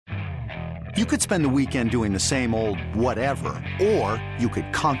You could spend the weekend doing the same old whatever, or you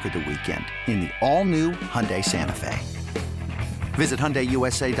could conquer the weekend in the all-new Hyundai Santa Fe. Visit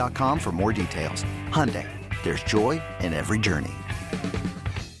HyundaiUSA.com for more details. Hyundai, there's joy in every journey.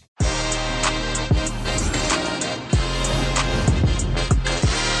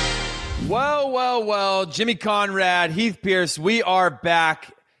 Well, Jimmy Conrad, Heath Pearce, we are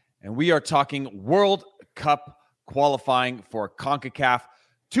back, and we are talking World Cup qualifying for CONCACAF.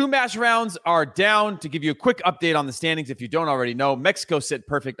 2 match rounds are down. To give you a quick update on the standings, if you don't already know, Mexico sit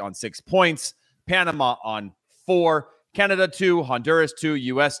perfect on 6 points, Panama on 4, Canada 2, Honduras 2,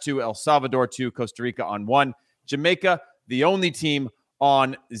 US 2, El Salvador 2, Costa Rica on 1, Jamaica, the only team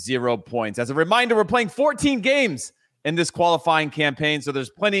on 0 points. As a reminder, we're playing 14 games in this qualifying campaign, so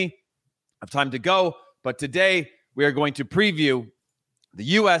there's plenty of time to go. But today, we are going to preview the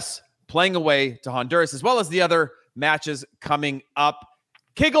US playing away to Honduras, as well as the other matches coming up.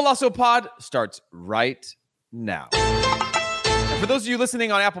 Que Golazo Pod starts right now. And for those of you listening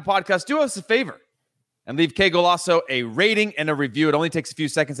on Apple Podcasts, do us a favor and leave Que Golazo a rating and a review. It only takes a few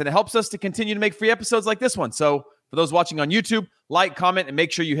seconds, and it helps us to continue to make free episodes like this one. So for those watching on YouTube, like, comment, and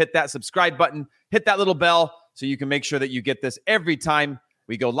make sure you hit that subscribe button. Hit that little bell so you can make sure that you get this every time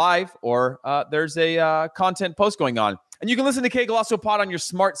we go live or there's a content post going on. And you can listen to Que Golazo Pod on your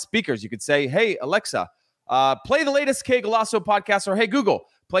smart speakers. You could say, hey, Alexa, play the latest Que Golazo podcast, or hey, Google,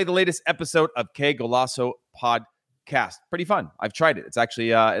 play the latest episode of Que Golazo Podcast. Pretty fun. I've tried it. It's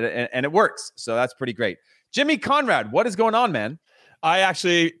actually, and it works. So that's pretty great. Jimmy Conrad, what is going on, man? I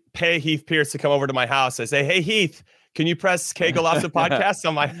actually pay Heath Pearce to come over to my house. I say, hey, Heath, can you press Que Golazo Podcast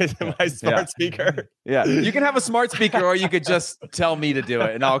on my smart speaker? Yeah, you can have a smart speaker, or you could just tell me to do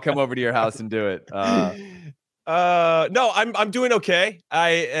it, and I'll come over to your house and do it. No, I'm doing okay. I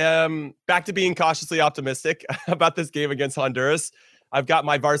am back to being cautiously optimistic about this game against Honduras. I've got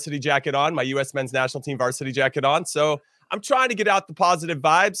my varsity jacket on, my U.S. men's national team varsity jacket on. So I'm trying to get out the positive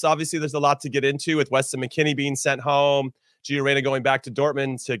vibes. Obviously, there's a lot to get into with Weston McKennie being sent home, Gio Reyna going back to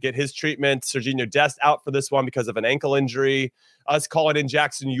Dortmund to get his treatment, Serginho Dest out for this one because of an ankle injury, us calling in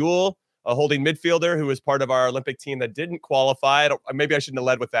Jackson Yueill, a holding midfielder who was part of our Olympic team that didn't qualify. Maybe I shouldn't have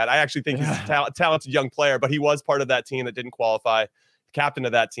led with that. I actually think he's a talented young player, but he was part of that team that didn't qualify, captain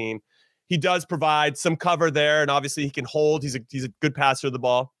of that team. He does provide some cover there, and obviously he can hold. He's a good passer of the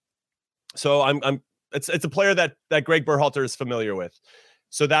ball. So it's a player that Greg Berhalter is familiar with.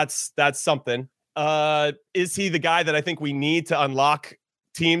 So that's something. Is he the guy that I think we need to unlock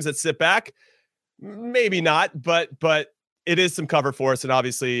teams that sit back? Maybe not, but it is some cover for us, and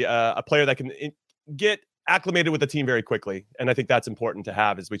obviously a player that can get acclimated with the team very quickly. And I think that's important to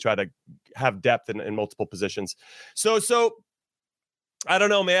have as we try to have depth in multiple positions. So I don't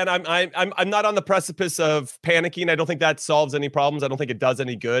know, man. I'm not on the precipice of panicking. I don't think that solves any problems. I don't think it does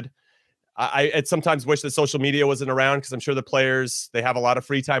any good. I sometimes wish that social media wasn't around, because I'm sure the players, they have a lot of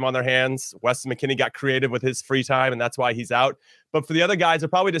free time on their hands. Weston McKennie got creative with his free time, and that's why he's out. But for the other guys, they're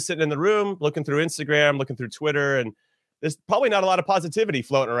probably just sitting in the room, looking through Instagram, looking through Twitter, and there's probably not a lot of positivity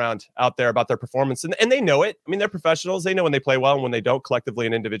floating around out there about their performance. And they know it. I mean, they're professionals. They know when they play well and when they don't, collectively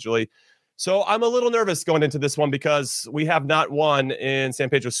and individually. So I'm a little nervous going into this one because we have not won in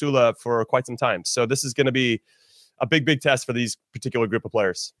San Pedro Sula for quite some time. So this is going to be a big test for these particular group of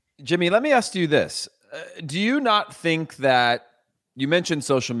players. Jimmy, let me ask you this. Do you not think that, you mentioned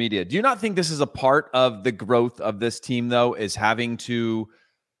social media, do you not think this is a part of the growth of this team, though, is having to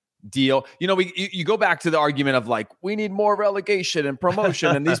deal? You know, you go back to the argument of like, we need more relegation and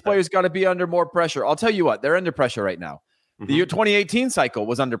promotion, and these players got to be under more pressure. I'll tell you what, they're under pressure right now. The year 2018 cycle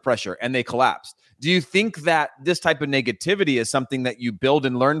was under pressure and they collapsed. Do you think that this type of negativity is something that you build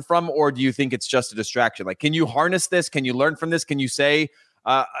and learn from, or do you think it's just a distraction? Like, can you harness this? Can you learn from this? Can you say,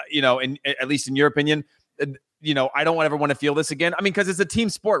 at least in your opinion, I don't ever want to feel this again? I mean, because it's a team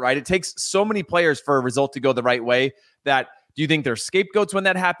sport, right? It takes so many players for a result to go the right way. That, do you think there's scapegoats when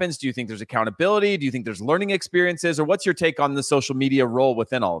that happens? Do you think there's accountability? Do you think there's learning experiences? Or what's your take on the social media role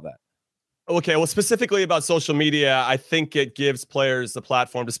within all of that? Okay, well, specifically about social media, I think it gives players the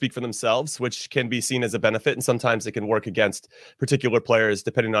platform to speak for themselves, which can be seen as a benefit, and sometimes it can work against particular players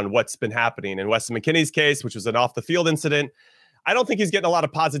depending on what's been happening. In Weston McKennie's case, which was an off-the-field incident, I don't think he's getting a lot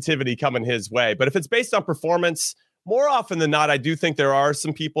of positivity coming his way. But if it's based on performance, more often than not, I do think there are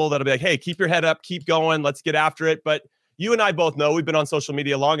some people that'll be like, hey, keep your head up, keep going, let's get after it. But you and I both know, we've been on social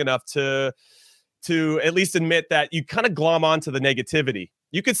media long enough to at least admit that you kind of glom onto the negativity.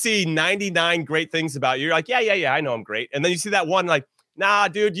 You could see 99 great things about you. You're like, yeah, I know I'm great. And then you see that one like, nah,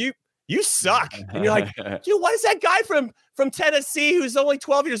 dude, you suck. And you're like, dude, what does that guy from Tennessee who's only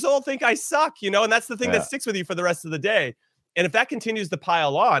 12 years old think I suck? And that's the thing that sticks with you for the rest of the day. And if that continues to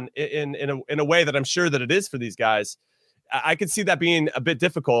pile on in a way that I'm sure that it is for these guys, I could see that being a bit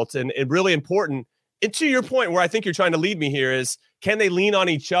difficult and really important. And to your point, where I think you're trying to lead me here is, can they lean on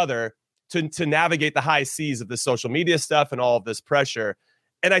each other to navigate the high seas of the social media stuff and all of this pressure?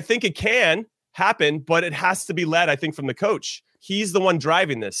 And I think it can happen, but it has to be led, I think, from the coach. He's the one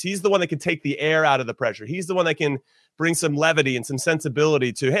driving this. He's the one that can take the air out of the pressure. He's the one that can bring some levity and some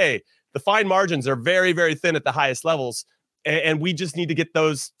sensibility to, hey, the fine margins are very, very thin at the highest levels, and we just need to get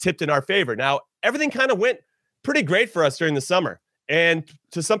those tipped in our favor. Now, everything kind of went pretty great for us during the summer. And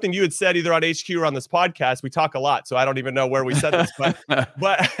to something you had said either on HQ or on this podcast, we talk a lot, so I don't even know where we said this, but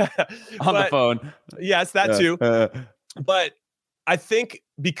on the phone. Yes, that too. But I think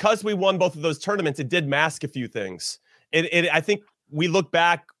because we won both of those tournaments, it did mask a few things. I think we look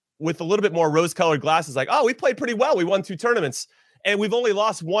back with a little bit more rose-colored glasses, like, oh, we played pretty well. We won 2 tournaments, and we've only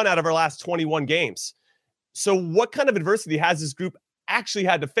lost 1 out of our last 21 games. So what kind of adversity has this group actually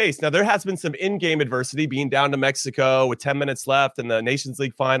had to face? Now, there has been some in-game adversity, being down to Mexico with 10 minutes left in the Nations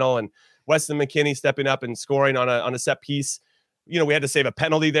League final, and Weston McKennie stepping up and scoring on a set piece. You know, we had to save a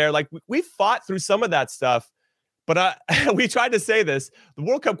penalty there. Like, we fought through some of that stuff. But we tried to say this, the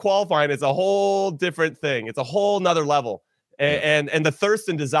World Cup qualifying is a whole different thing. It's a whole nother level. And the thirst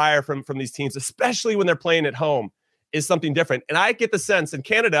and desire from these teams, especially when they're playing at home, is something different. And I get the sense in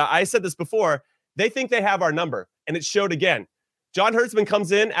Canada, I said this before, they think they have our number. And it showed again. John Hertzman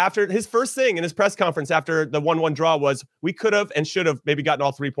comes in after his first thing in his press conference after the 1-1 draw was, we could have and should have maybe gotten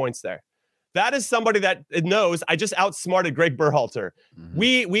all 3 points there. That is somebody that knows I just outsmarted Greg Berhalter.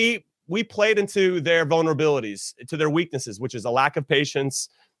 Mm-hmm. We played into their vulnerabilities, to their weaknesses, which is a lack of patience,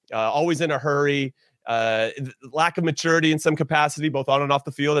 always in a hurry, lack of maturity in some capacity, both on and off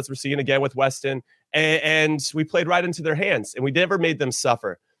the field, as we're seeing again with Weston. And we played right into their hands, and we never made them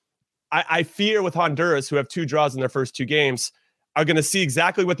suffer. I fear with Honduras, who have 2 draws in their first 2 games, are going to see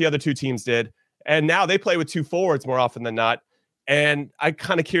exactly what the other 2 teams did. And now they play with 2 forwards more often than not. And I'm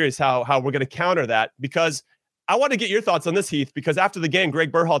kind of curious how we're going to counter that, because I want to get your thoughts on this, Heath, because after the game,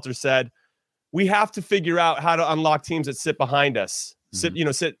 Greg Berhalter said, we have to figure out how to unlock teams that sit behind us, sit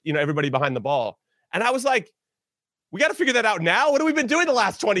everybody behind the ball. And I was like, we got to figure that out now. What have we been doing the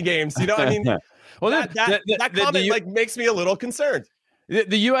last 20 games? You know, I mean, well, that comment makes me a little concerned.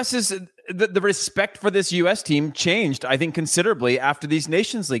 The U.S. is the respect for this U.S. team changed, I think, considerably after these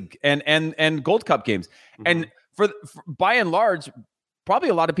Nations League and Gold Cup games. Mm-hmm. And for by and large, probably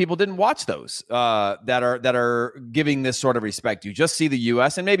a lot of people didn't watch those that are giving this sort of respect. You just see the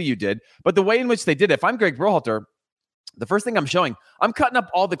U.S. and maybe you did, but the way in which they did it, if I'm Greg Berhalter, the first thing I'm cutting up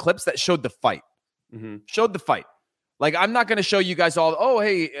all the clips that showed the fight. Mm-hmm. Showed the fight. Like, I'm not going to show you guys all,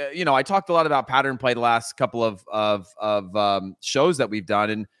 I talked a lot about pattern play the last couple of shows that we've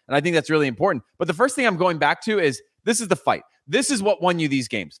done. And I think that's really important. But the first thing I'm going back to is, this is the fight. This is what won you these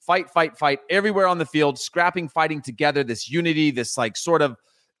games. Fight, fight, fight, everywhere on the field, scrapping, fighting together, this unity, this like sort of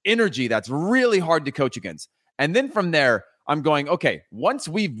energy that's really hard to coach against. And then from there, I'm going, okay, once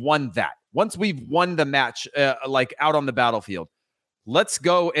we've won that, once we've won the match, like out on the battlefield, let's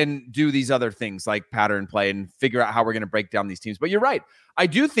go and do these other things like pattern play and figure out how we're going to break down these teams. But you're right. I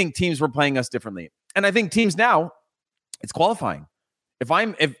do think teams were playing us differently. And I think teams now, it's qualifying. If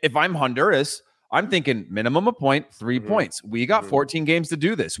I'm Honduras, I'm thinking minimum a point, 3 points. We got 14 games to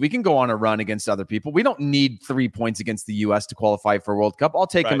do this. We can go on a run against other people. We don't need 3 points against the U.S. to qualify for World Cup. I'll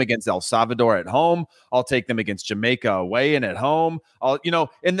take them against El Salvador at home. I'll take them against Jamaica away and at home.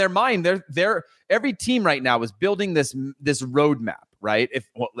 In their mind, they're every team right now is building this roadmap, right?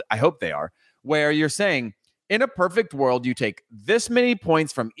 I hope they are, where you're saying, in a perfect world, you take this many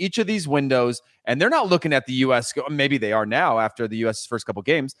points from each of these windows, and they're not looking at the U.S. Maybe they are now after the U.S.'s first couple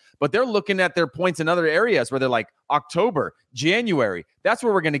games, but they're looking at their points in other areas where they're like October, January. That's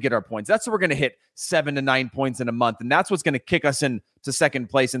where we're going to get our points. That's where we're going to hit 7 to 9 points in a month, and that's what's going to kick us into second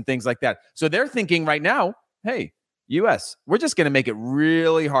place and things like that. So they're thinking right now, hey, U.S., we're just going to make it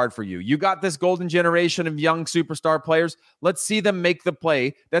really hard for you. You got this golden generation of young superstar players. Let's see them make the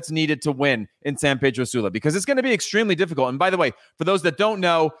play that's needed to win in San Pedro Sula, because it's going to be extremely difficult. And by the way, for those that don't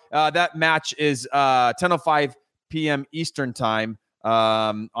know, that match is 10:05 p.m. Eastern time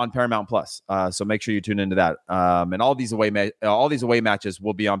on Paramount Plus. So make sure you tune into that. And all these away matches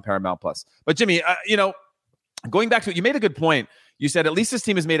will be on Paramount Plus. But Jimmy, going back to it, you made a good point. You said at least this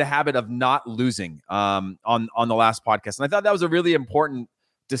team has made a habit of not losing on the last podcast. And I thought that was a really important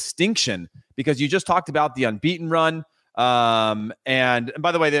distinction, because you just talked about the unbeaten run. And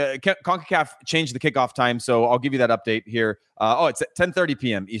by the way, the CONCACAF changed the kickoff time, so I'll give you that update here. It's at 10:30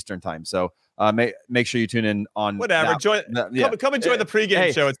 p.m. Eastern time. So make sure you tune in on whatever. Come and join the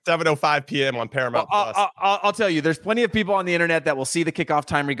pregame show at 7:05 p.m. on Paramount Plus. I'll tell you, there's plenty of people on the internet that will see the kickoff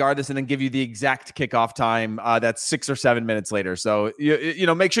time regardless, and then give you the exact kickoff time. That's 6 or 7 minutes later. So you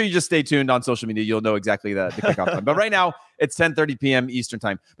know, make sure you just stay tuned on social media. You'll know exactly the kickoff time. But right now it's 10:30 p.m. Eastern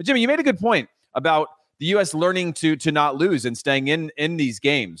time. But Jimmy, you made a good point about the U.S. learning to not lose and staying in these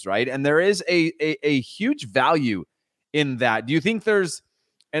games, right? And there is a huge value in that. Do you think there's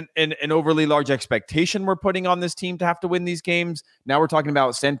an overly large expectation we're putting on this team to have to win these games? Now we're talking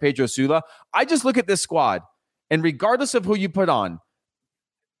about San Pedro Sula. I just look at this squad, and regardless of who you put on,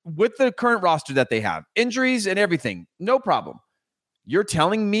 with the current roster that they have, injuries and everything, no problem. You're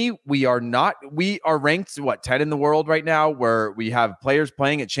telling me we are ranked, 10 in the world right now, where we have players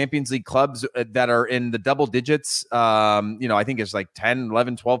playing at Champions League clubs that are in the double digits. I think it's like 10,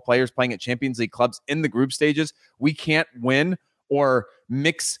 11, 12 players playing at Champions League clubs in the group stages. We can't win or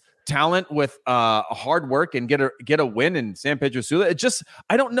mix talent with hard work and get a win in San Pedro Sula.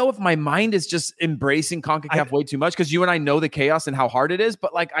 I don't know if my mind is just embracing CONCACAF way too much, because you and I know the chaos and how hard it is.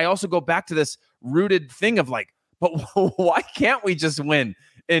 But like, I also go back to this rooted thing of like, but why can't we just win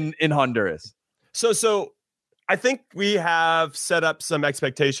in Honduras? So I think we have set up some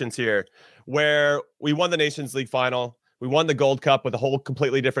expectations here where we won the Nations League final. We won the Gold Cup with a whole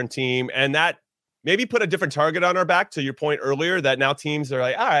completely different team. And that maybe put a different target on our back, to your point earlier, that now teams are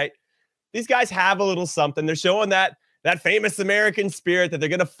like, all right, these guys have a little something. They're showing that famous American spirit that they're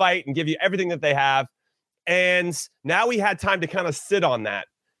going to fight and give you everything that they have. And now we had time to kind of sit on that.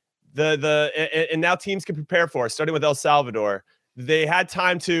 And now teams can prepare for us, starting with El Salvador. They had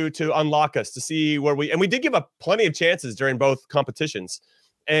time to unlock us, to see where we did give up plenty of chances during both competitions.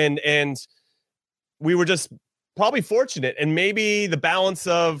 And we were just probably fortunate. And maybe the balance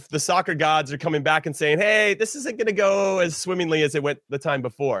of the soccer gods are coming back and saying, hey, this isn't going to go as swimmingly as it went the time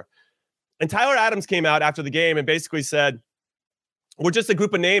before. And Tyler Adams came out after the game and basically said, we're just a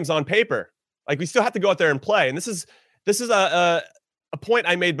group of names on paper. Like, we still have to go out there and play. And this is a point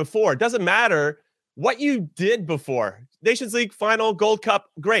I made before. It doesn't matter what you did before. Nations League final, Gold Cup,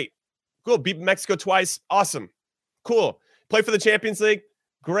 great. Cool. Beat Mexico twice. Awesome. Cool. Play for the Champions League.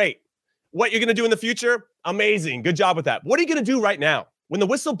 Great. What you're going to do in the future? Amazing. Good job with that. What are you going to do right now? When the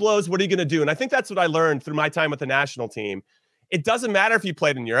whistle blows, what are you going to do? And I think that's what I learned through my time with the national team. It doesn't matter if you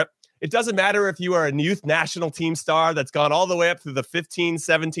played in Europe. It doesn't matter if you are a youth national team star that's gone all the way up through the 15s,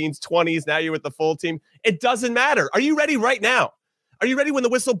 17s, 20s. Now you're with the full team. It doesn't matter. Are you ready right now? Are you ready when the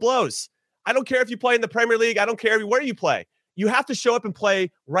whistle blows? I don't care if you play in the Premier League. I don't care where you play. You have to show up and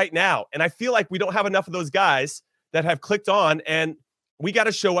play right now. And I feel like we don't have enough of those guys that have clicked on, and we got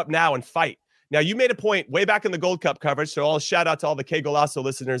to show up now and fight. Now, you made a point way back in the Gold Cup coverage, so I'll shout out to all the K Golazo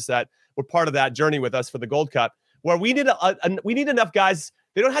listeners that were part of that journey with us for the Gold Cup, where we need we need enough guys.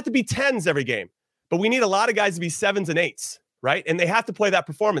 They don't have to be 10s every game, but we need a lot of guys to be 7s and 8s, right? And they have to play that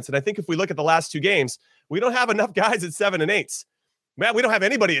performance. And I think if we look at the last 2 games, we don't have enough guys at 7 and 8s. Man, we don't have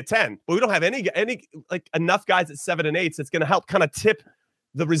anybody at 10, but we don't have any like enough guys at 7 and 8s that's going to help kind of tip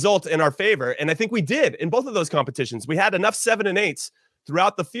the result in our favor. And I think we did in both of those competitions. We had enough 7 and 8s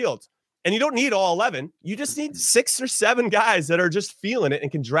throughout the field. And you don't need all 11. You just need 6 or 7 guys that are just feeling it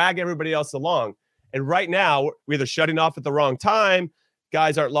and can drag everybody else along. And right now, we're either shutting off at the wrong time,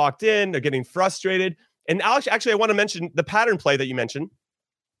 guys aren't locked in, they're getting frustrated. And Alex, actually, I want to mention the pattern play that you mentioned.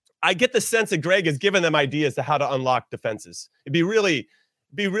 I get the sense that Greg has given them ideas to how to unlock defenses. It'd be really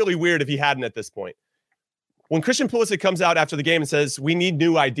weird if he hadn't at this point. When Christian Pulisic comes out after the game and says, we need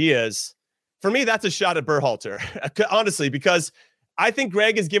new ideas, for me, that's a shot at Berhalter, honestly, because I think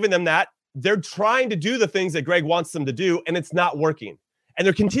Greg has given them that. They're trying to do the things that Greg wants them to do, and it's not working. And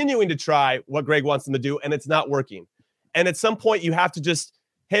they're continuing to try what Greg wants them to do, and it's not working. And at some point, you have to just,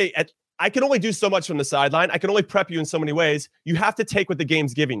 hey, I can only do so much from the sideline. I can only prep you in so many ways. You have to take what the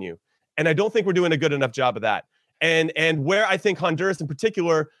game's giving you. And I don't think we're doing a good enough job of that. And where I think Honduras in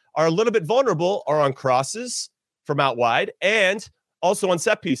particular are a little bit vulnerable are on crosses from out wide and also on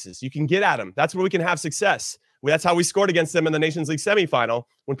set pieces. You can get at them. That's where we can have success. That's how we scored against them in the Nations League semifinal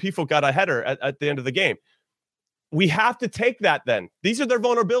when Pifo got a header at the end of the game. We have to take that then. These are their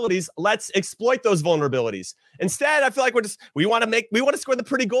vulnerabilities. Let's exploit those vulnerabilities. Instead, I feel like we want to score the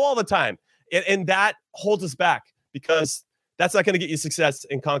pretty goal all the time. And that holds us back because that's not going to get you success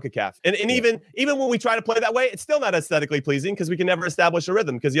in CONCACAF. And even when we try to play that way, it's still not aesthetically pleasing because we can never establish a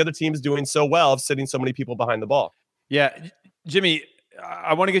rhythm because the other team is doing so well of sitting so many people behind the ball. Yeah. Jimmy,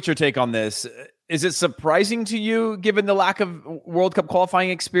 I want to get your take on this. Is it surprising to you, given the lack of World Cup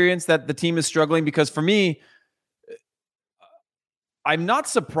qualifying experience, that the team is struggling? Because for me, I'm not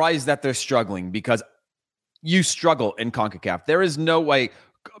surprised that they're struggling because you struggle in CONCACAF. There is no way.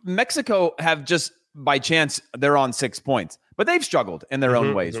 Mexico have just by chance they're on 6 points, but they've struggled in their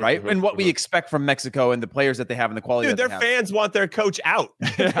own ways, right? And what we expect from Mexico and the players that they have and the quality. Dude, their fans want their coach out.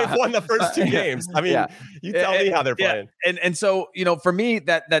 They've won the first 2 games. I mean, you tell me how they're playing. And so, for me,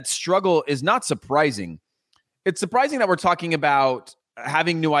 that struggle is not surprising. It's surprising that we're talking about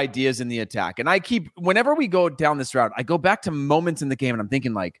having new ideas in the attack. And whenever we go down this route, I go back to moments in the game and I'm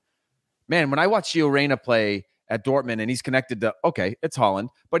thinking like, man, when I watch Gio Reyna play at Dortmund and he's connected to, okay, it's Haaland,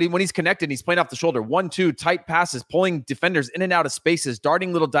 but when he's connected, he's playing off the shoulder, 1-2 tight passes, pulling defenders in and out of spaces,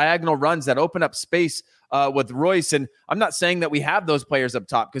 darting little diagonal runs that open up space with Royce. And I'm not saying that we have those players up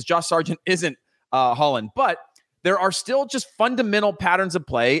top because Josh Sargent isn't Haaland, but there are still just fundamental patterns of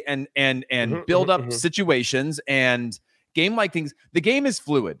play and build up situations and game-like things. The game is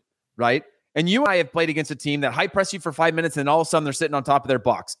fluid, right? And you and I have played against a team that high press you for 5 minutes and all of a sudden they're sitting on top of their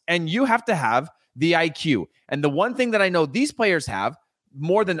box. And you have to have the IQ. And the one thing that I know these players have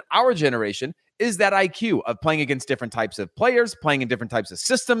more than our generation is that IQ of playing against different types of players, playing in different types of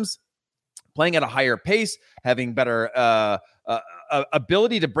systems, playing at a higher pace, having better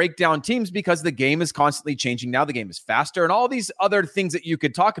ability to break down teams because the game is constantly changing. Now the game is faster and all these other things that you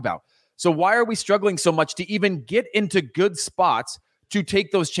could talk about. So why are we struggling so much to even get into good spots to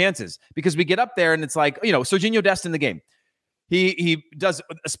take those chances? Because we get up there and it's like, Sergiño Dest in the game. He does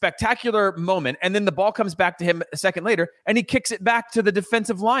a spectacular moment, and then the ball comes back to him a second later, and he kicks it back to the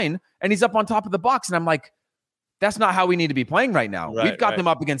defensive line, and he's up on top of the box. And I'm like, that's not how we need to be playing right now. We've got them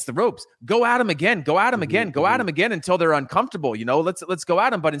up against the ropes. Go at them again. Go at them again. Go at them again until they're uncomfortable. Let's go at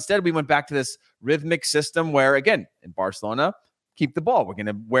them. But instead, we went back to this rhythmic system where, again, in Barcelona, keep the ball. We're going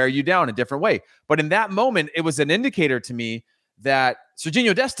to wear you down a different way. But in that moment, it was an indicator to me that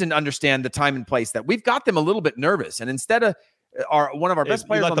Sergiño Dest didn't understand the time and place, that we've got them a little bit nervous. And instead of one of our best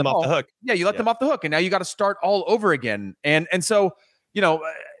players on the ball, off the hook. Yeah, you let them off the hook. And now you got to start all over again. And so,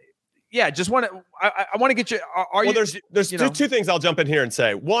 just want to, I want to get you, there's two things I'll jump in here and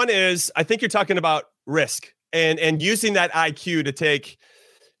say. One is, I think you're talking about risk and using that IQ to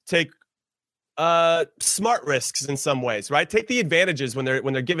take smart risks in some ways, right? Take the advantages when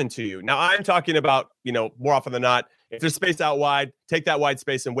they're given to you. Now I'm talking about, more often than not, if there's space out wide, take that wide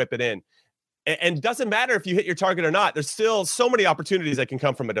space and whip it in. And doesn't matter if you hit your target or not. There's still so many opportunities that can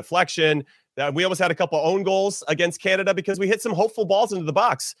come from a deflection. That we almost had a couple of own goals against Canada because we hit some hopeful balls into the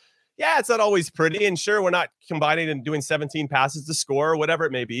box. Yeah, it's not always pretty. And sure, we're not combining and doing 17 passes to score or whatever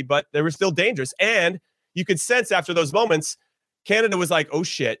it may be, but they were still dangerous. And you could sense after those moments, Canada was like, oh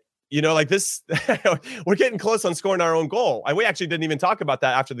shit, like this, we're getting close on scoring our own goal. And we actually didn't even talk about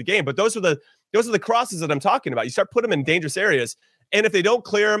that after the game, but those are the crosses that I'm talking about. You start putting them in dangerous areas. And if they don't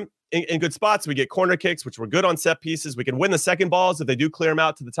clear them in good spots, we get corner kicks, which we're good on set pieces. We can win the second balls if they do clear them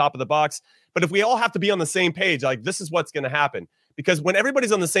out to the top of the box. But if we all have to be on the same page, like this is what's going to happen. Because when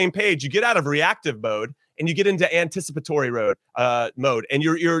everybody's on the same page, you get out of reactive mode and you get into anticipatory mode. And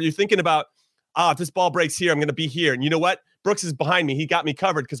you're thinking about, if this ball breaks here, I'm going to be here. And you know what? Brooks is behind me. He got me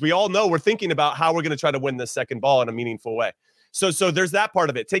covered, because we all know we're thinking about how we're going to try to win this second ball in a meaningful way. So there's that part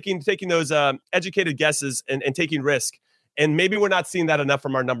of it, taking those educated guesses and taking risk. And maybe we're not seeing that enough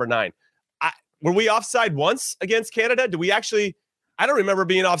from our number 9. Were we offside once against Canada? Do we actually? I don't remember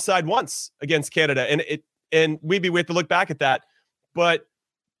being offside once against Canada. And we have to look back at that. But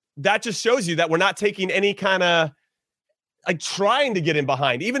that just shows you that we're not taking any kind of trying to get in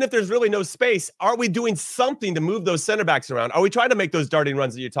behind. Even if there's really no space, are we doing something to move those center backs around? Are we trying to make those darting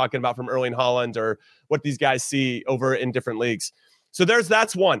runs that you're talking about from Erling Haaland or what these guys see over in different leagues? So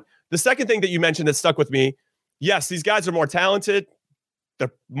that's one. The second thing that you mentioned that stuck with me, yes, these guys are more talented.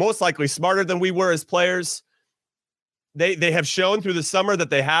 They're most likely smarter than we were as players. They have shown through the summer that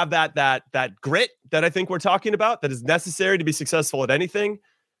they have that grit that I think we're talking about, that is necessary to be successful at anything.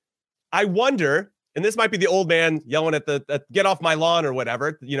 I wonder, and this might be the old man yelling at the get off my lawn or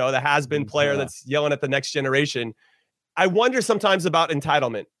whatever, the has-been player that's yelling at the next generation. I wonder sometimes about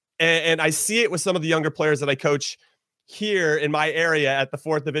entitlement. And I see it with some of the younger players that I coach here in my area at the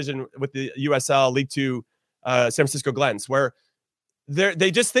 4th division with the USL League 2 San Francisco Glens, where they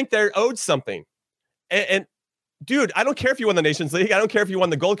just think they're owed something. And dude, I don't care if you won the Nations League. I don't care if you won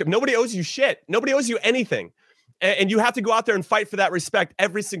the Gold Cup. Nobody owes you shit. Nobody owes you anything. And you have to go out there and fight for that respect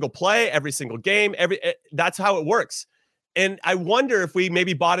every single play, every single game. That's how it works. And I wonder if we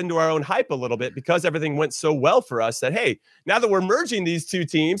maybe bought into our own hype a little bit because everything went so well for us that, hey, now that we're merging these two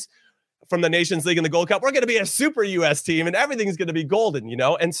teams from the Nations League and the Gold Cup, we're going to be a super US team and everything's going to be golden,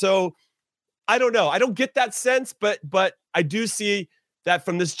 And so I don't know. I don't get that sense, but I do see that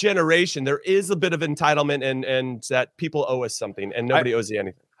from this generation, there is a bit of entitlement and that people owe us something and nobody owes you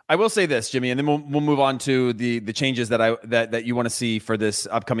anything. I will say this, Jimmy, and then we'll move on to the changes that you want to see for this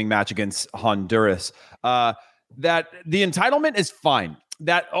upcoming match against Honduras. That the entitlement is fine.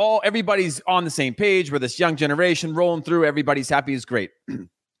 That everybody's on the same page. We're this young generation rolling through. Everybody's happy is great.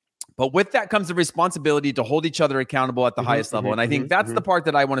 But with that comes the responsibility to hold each other accountable at the highest level. And I think that's the part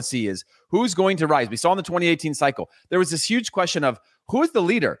that I want to see is who's going to rise. We saw in the 2018 cycle, there was this huge question of who is the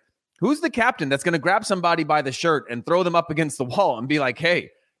leader? Who's the captain that's going to grab somebody by the shirt and throw them up against the wall and be like, hey,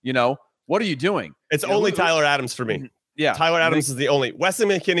 what are you doing? It's only Tyler Adams for me. Yeah. Tyler Adams is the only. Weston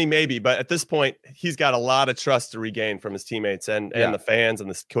McKennie maybe, but at this point, he's got a lot of trust to regain from his teammates and the fans and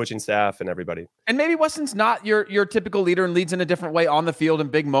the coaching staff and everybody. And maybe Weston's not your typical leader and leads in a different way on the field in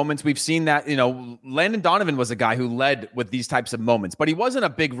big moments. We've seen that, Landon Donovan was a guy who led with these types of moments, but he wasn't a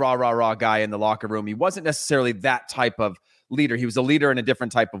big rah guy in the locker room. He wasn't necessarily that type of leader. He was a leader in a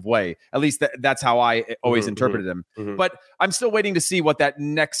different type of way. At least that's how I always interpreted him. But I'm still waiting to see what that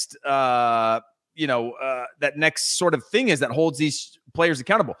next that next sort of thing is that holds these players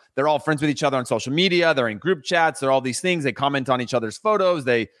accountable. They're all friends with each other on social media. They're in group chats. They're all these things. They comment on each other's photos.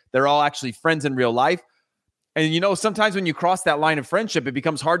 They're all actually friends in real life. And, sometimes when you cross that line of friendship, it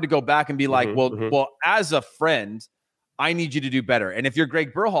becomes hard to go back and be like, well, as a friend, I need you to do better. And if you're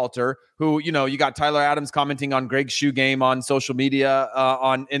Greg Berhalter, who, you got Tyler Adams commenting on Greg's shoe game on social media,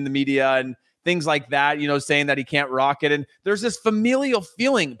 in the media and things like that, saying that he can't rock it. And there's this familial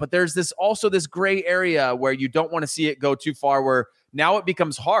feeling, but there's also this gray area where you don't want to see it go too far, where now it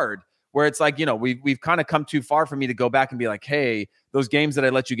becomes hard, where it's like, we've kind of come too far for me to go back and be like, hey, those games that I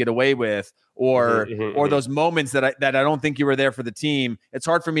let you get away with, or those moments that I don't think you were there for the team. It's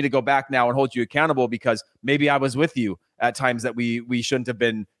hard for me to go back now and hold you accountable because maybe I was with you at times that we shouldn't have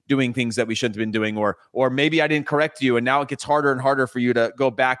been doing things that we shouldn't have been doing, or maybe I didn't correct you. And now it gets harder and harder for you to go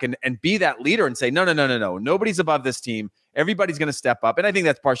back and be that leader and say, no. Nobody's above this team. Everybody's going to step up. And I think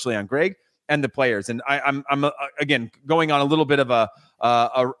that's partially on Greg and the players. And I'm again, going on a little bit of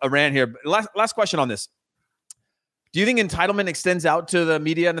a rant here. Last question on this. Do you think entitlement extends out to the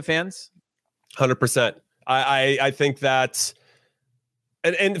media and the fans? 100%. I think that,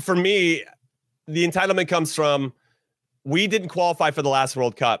 and for me, the entitlement comes from, we didn't qualify for the last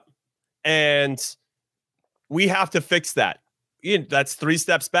World Cup, and we have to fix that. That's 3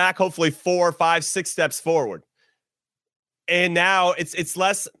 steps back, hopefully 4, 5, 6 steps forward. And now it's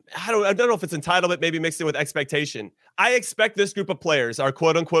less, I don't know if it's entitlement, maybe mixed in with expectation. I expect this group of players, our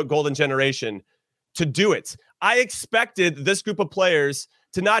quote unquote golden generation, to do it. I expected this group of players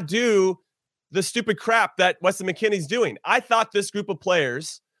to not do the stupid crap that Weston McKennie's doing. I thought this group of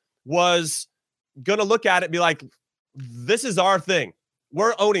players was going to look at it and be like, this is our thing.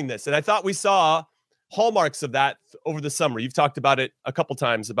 We're owning this. And I thought we saw hallmarks of that over the summer. You've talked about it a couple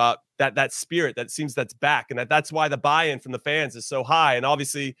times about that spirit that seems that's back. And that's why the buy-in from the fans is so high. And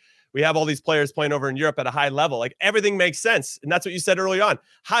obviously we have all these players playing over in Europe at a high level. Like everything makes sense. And that's what you said early on.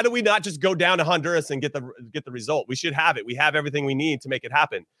 How do we not just go down to Honduras and get the result? We should have it. We have everything we need to make it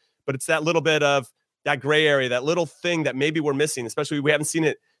happen. But it's that little bit of that gray area, that little thing that maybe we're missing, especially we haven't seen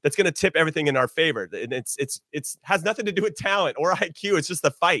it, that's going to tip everything in our favor. And it's has nothing to do with talent or IQ. It's just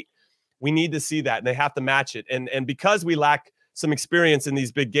the fight. We need to see that, and they have to match it. And because we lack some experience in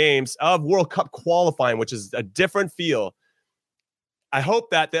these big games of World Cup qualifying, which is a different feel, I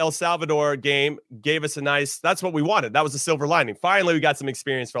hope that the El Salvador game gave us that's what we wanted. That was a silver lining. Finally, we got some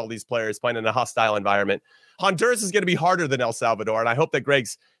experience for all these players playing in a hostile environment. Honduras is going to be harder than El Salvador, and I hope that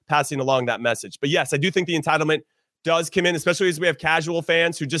Greg's passing along that message. But yes, I do think the entitlement does come in, especially as we have casual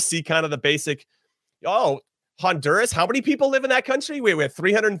fans who just see kind of the basic, Honduras, how many people live in that country? We have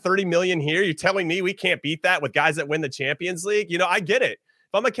 330 million here. You're telling me we can't beat that with guys that win the Champions League? I get it.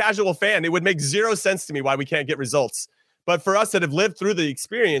 If I'm a casual fan, it would make zero sense to me why we can't get results. But for us that have lived through the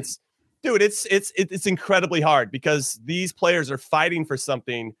experience, dude, it's incredibly hard because these players are fighting for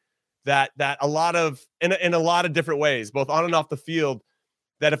something that a lot of, in a lot of different ways, both on and off the field,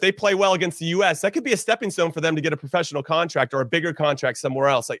 that if they play well against the U.S., that could be a stepping stone for them to get a professional contract or a bigger contract somewhere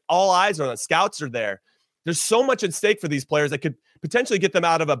else. Like all eyes are on it. Scouts are there. There's so much at stake for these players that could potentially get them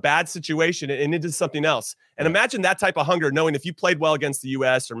out of a bad situation and into something else. And imagine that type of hunger, knowing if you played well against the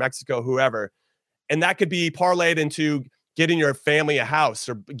U.S. or Mexico, whoever, and that could be parlayed into getting your family a house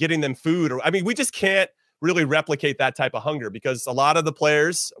or getting them food. We just can't really replicate that type of hunger because a lot of the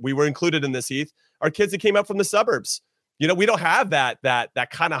players, we were included in this, Heath, are kids that came up from the suburbs. We don't have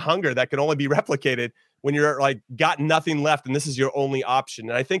that kind of hunger that can only be replicated when you're like got nothing left and this is your only option.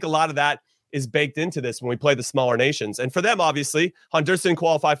 And I think a lot of that is baked into this when we play the smaller nations. And for them, obviously, Honduras didn't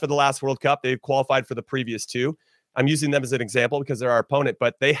qualify for the last World Cup. They've qualified for the previous 2. I'm using them as an example because they're our opponent,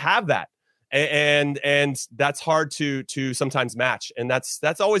 but they have that. and that's hard to sometimes match, and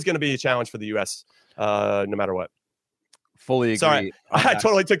that's always going to be a challenge for the U.S. No matter what. Fully agree. Sorry, I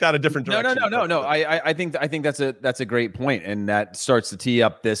totally took that a different direction. No. I think that's a great point, and that starts to tee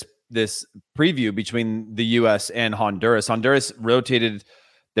up this preview between the U.S. and Honduras. Honduras rotated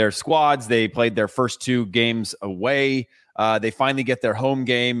their squads. They played their first 2 games away. They finally get their home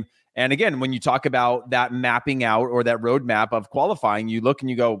game. And again, when you talk about that mapping out or that roadmap of qualifying, you look and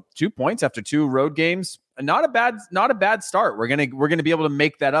you go 2 points after 2 road games. Not a bad start. We're gonna be able to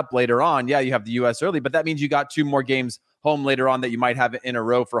make that up later on. Yeah, you have the U.S. early, but that means you got 2 more games home later on that you might have in a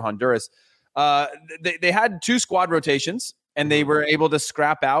row for Honduras. They had 2 squad rotations, and they were able to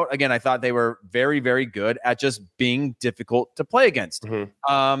scrap out. Again, I thought they were very, very good at just being difficult to play against.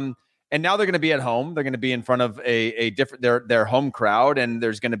 And now they're going to be at home. They're going to be in front of a different their home crowd, and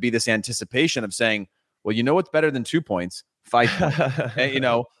there's going to be this anticipation of saying, well, you know what's better than 2 points? 5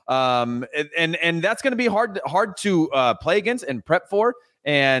 points. And that's going to be hard to play against and prep for.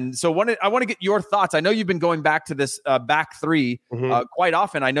 And so I want to get your thoughts. I know you've been going back to this back 3 quite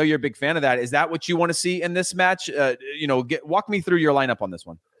often. I know you're a big fan of that. Is that what you want to see in this match? Walk me through your lineup on this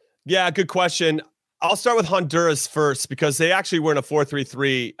one. Yeah, good question. I'll start with Honduras first because they actually were in a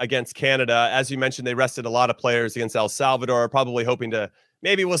 4-3-3 against Canada. As you mentioned, they rested a lot of players against El Salvador, probably hoping to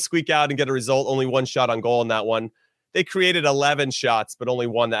maybe we'll squeak out and get a result. Only 1 shot on goal in that one. They created 11 shots, but only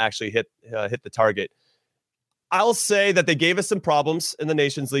 1 that actually hit the target. I'll say that they gave us some problems in the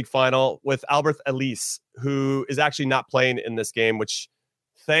Nations League final with Albert Ellis, who is actually not playing in this game, which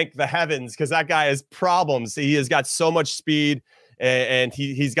thank the heavens, because that guy has problems. He has got so much speed, and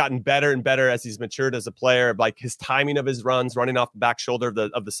he's gotten better and better as he's matured as a player. Like his timing of his runs, running off the back shoulder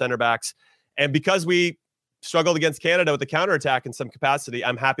of the center backs. And because we struggled against Canada with the counterattack in some capacity,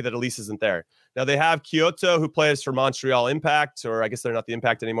 I'm happy that Elise isn't there. Now they have Kyoto, who plays for Montreal Impact, or I guess they're not the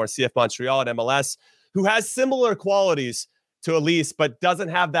Impact anymore, CF Montreal at MLS, who has similar qualities to Elise, but doesn't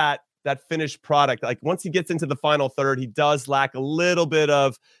have that finished product. Like once he gets into the final third, he does lack a little bit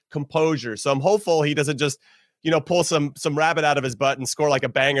of composure. So I'm hopeful he doesn't just, pull some rabbit out of his butt and score like a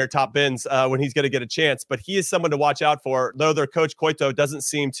banger top bins when he's going to get a chance. But he is someone to watch out for, though their coach Koito doesn't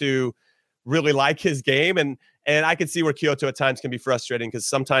seem to really like his game. And I can see where Kyoto at times can be frustrating because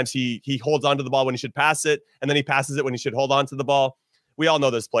sometimes he holds onto the ball when he should pass it, and then he passes it when he should hold on to the ball. We all know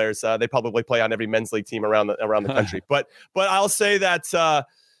those players. They probably play on every men's league team around the country. But I'll say that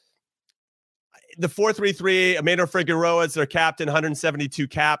the 4-3-3, Amado Figueroa is their captain, 172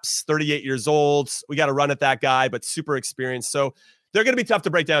 caps, 38 years old. We got to run at that guy, but super experienced. So they're going to be tough to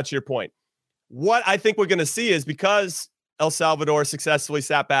break down, to your point. What I think we're going to see is because El Salvador successfully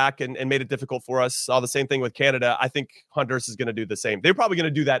sat back and made it difficult for us, saw the same thing with Canada, I think Honduras is going to do the same. They're probably going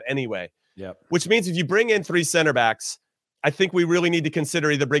to do that anyway. Yep. Which means if you bring in 3 center backs, I think we really need to consider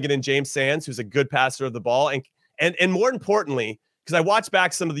either bringing in James Sands, who's a good passer of the ball, and more importantly, because I watched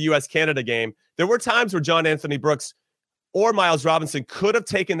back some of the U.S.-Canada game, there were times where John Anthony Brooks or Miles Robinson could have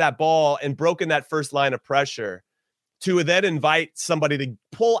taken that ball and broken that first line of pressure to then invite somebody to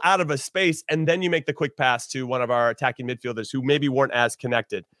pull out of a space, and then you make the quick pass to one of our attacking midfielders who maybe weren't as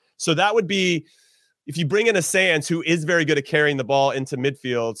connected. So that would be, if you bring in a Sands who is very good at carrying the ball into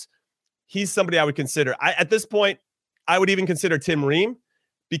midfields, he's somebody I would consider. At this point, I would even consider Tim Ream,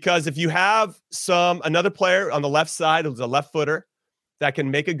 because if you have another player on the left side who's a left footer that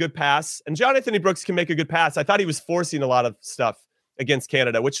can make a good pass, and John Anthony Brooks can make a good pass. I thought he was forcing a lot of stuff against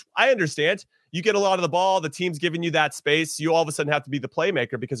Canada, which I understand. You get a lot of the ball, the team's giving you that space. You all of a sudden have to be the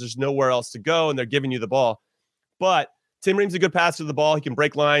playmaker because there's nowhere else to go, and they're giving you the ball. But Tim Ream's a good passer of the ball. He can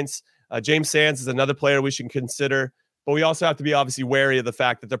break lines. James Sands is another player we should consider. But we also have to be obviously wary of the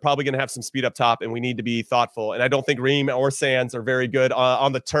fact that they're probably going to have some speed up top, and we need to be thoughtful. And I don't think Ream or Sands are very good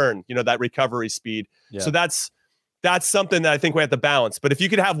on the turn, that recovery speed. Yeah. So that's something that I think we have to balance. But if you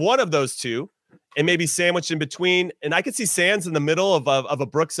could have one of those two and maybe sandwich in between, and I could see Sands in the middle of a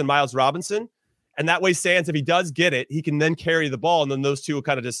Brooks and Miles Robinson, and that way Sands, if he does get it, he can then carry the ball, and then those two will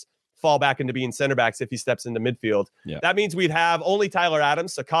kind of just fall back into being center backs if he steps into midfield. Yeah. That means we'd have only Tyler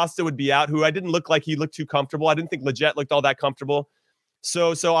Adams. Acosta would be out, who I didn't look like he looked too comfortable. I didn't think Leggett looked all that comfortable.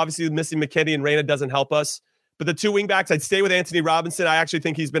 So obviously missing McKennie and Reyna doesn't help us. But the 2 wingbacks, I'd stay with Anthony Robinson. I actually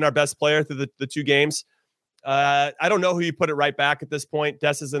think he's been our best player through the 2 games. I don't know who you put it right back at this point.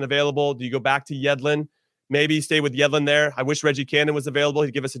 Des isn't available. Do you go back to Yedlin? Maybe stay with Yedlin there. I wish Reggie Cannon was available.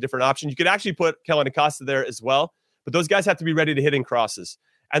 He'd give us a different option. You could actually put Kellen Acosta there as well. But those guys have to be ready to hit in crosses.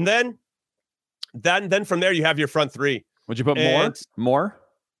 And then from there, you have your front 3. Would you put Moore?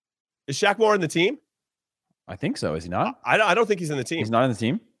 Is Shaq Moore in the team? I think so. Is he not? I don't think he's in the team. He's not in the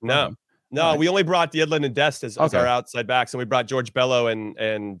team? No. Okay. No, we only brought Yedlin and Dest as our outside backs, and we brought George Bello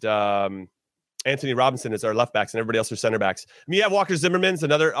and Anthony Robinson is our left backs, and everybody else are center backs. I mean, you have Walker Zimmerman's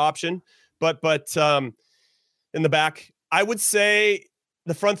another option, but in the back, I would say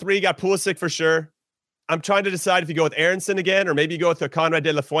the front three got Pulisic for sure. I'm trying to decide if you go with Aronson again, or maybe you go with Conrad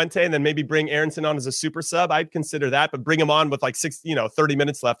de la Fuente and then maybe bring Aronson on as a super sub. I'd consider that, but bring him on with like 30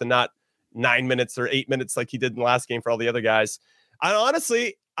 minutes left and not 9 minutes or 8 minutes like he did in the last game for all the other guys.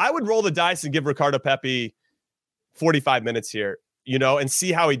 Honestly, I would roll the dice and give Ricardo Pepi 45 minutes here, and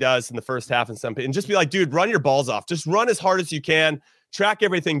see how he does in the first half and just be like, dude, run your balls off. Just run as hard as you can, track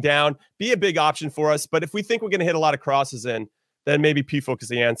everything down, be a big option for us. But if we think we're going to hit a lot of crosses in, then maybe Pefok is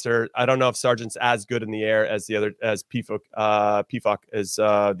the answer. I don't know if Sargent's as good in the air as Pefok is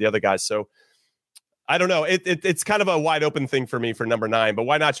the other guys. So I don't know. It's kind of a wide open thing for me for number 9, but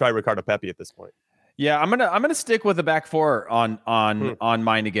why not try Ricardo Pepi at this point? Yeah, I'm gonna stick with the back four on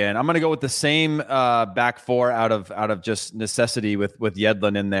mine again. I'm gonna go with the same back four out of just necessity with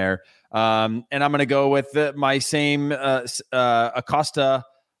Yedlin in there, and I'm gonna go with my same Acosta.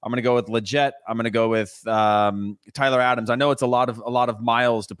 I'm going to go with Lletget. I'm going to go with Tyler Adams. I know it's a lot of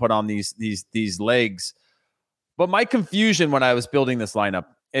miles to put on these legs, but my confusion when I was building this lineup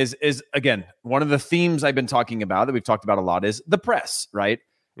is again, one of the themes I've been talking about that we've talked about a lot is the press, right?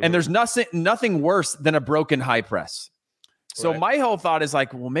 Mm-hmm. And there's nothing worse than a broken high press. So my whole thought is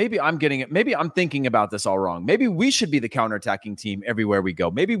like, well, maybe I'm thinking about this all wrong. Maybe we should be the counterattacking team everywhere we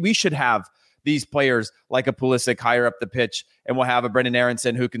go. Maybe we should have these players like a Pulisic higher up the pitch, and we'll have a Brendan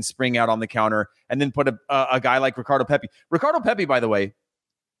Aronson who can spring out on the counter, and then put a guy like Ricardo Pepi. Ricardo Pepi, by the way,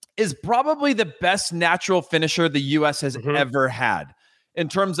 is probably the best natural finisher the U.S. has ever had in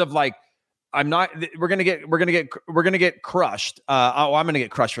terms of like, we're gonna get crushed. I'm gonna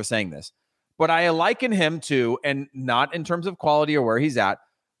get crushed for saying this, but I liken him to, and not in terms of quality or where he's at,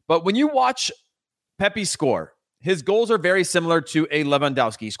 but when you watch Pepi score, his goals are very similar to a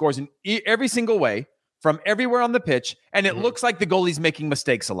Lewandowski. He scores in every single way from everywhere on the pitch, and it looks like the goalie's making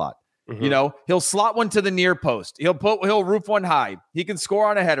mistakes a lot. He'll slot one to the near post. He'll roof one high. He can score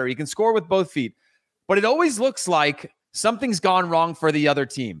on a header. He can score with both feet. But it always looks like something's gone wrong for the other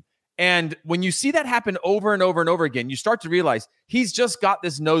team. And when you see that happen over and over and over again, you start to realize he's just got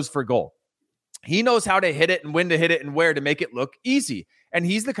this nose for goal. He knows how to hit it and when to hit it and where to make it look easy. And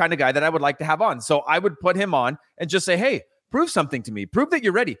he's the kind of guy that I would like to have on. So I would put him on and just say, hey, prove something to me. Prove that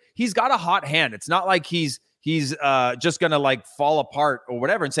you're ready. He's got a hot hand. It's not like he's just going to like fall apart or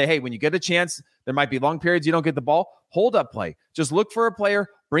whatever, and say, hey, when you get a chance, there might be long periods you don't get the ball. Hold up play. Just look for a player,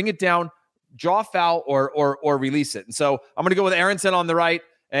 bring it down, draw foul or release it. And so I'm going to go with Aronson on the right.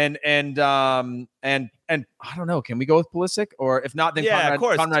 And I don't know. Can we go with Pulisic, or if not, then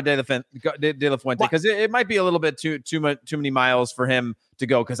Conrad de la Fuente, because it might be a little bit too many miles for him to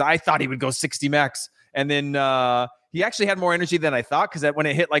go. Because I thought he would go 60 max, and then he actually had more energy than I thought. Because when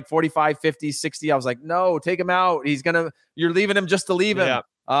it hit like 45, 50, 60, I was like, no, take him out. You're leaving him just to leave him.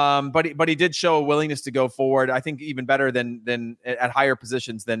 Yeah. But he did show a willingness to go forward. I think even better than at higher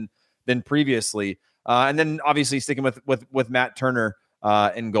positions than previously. And then obviously sticking with Matt Turner.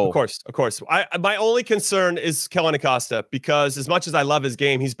 In goal. Of course. My only concern is Kellyn Acosta, because as much as I love his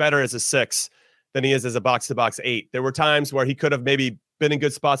game, he's better as a 6 than he is as a box-to-box 8. There were times where he could have maybe been in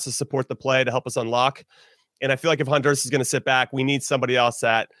good spots to support the play to help us unlock. And I feel like if Honduras is going to sit back, we need somebody else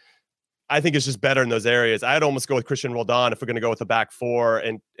that I think is just better in those areas. I'd almost go with Christian Roldan if we're going to go with a back 4,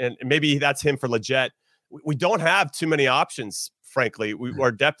 and maybe that's him for Lletget. We don't have too many options, frankly.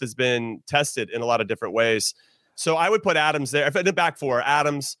 Our depth has been tested in a lot of different ways. So I would put Adams there. If I did back 4,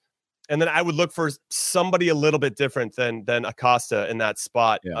 Adams, and then I would look for somebody a little bit different than Acosta in that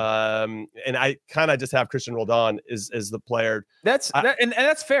spot. Yeah. And I kind of just have Christian Roldan is the player. That's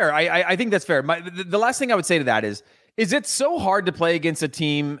fair. I think that's fair. The last thing I would say to that is it so hard to play against a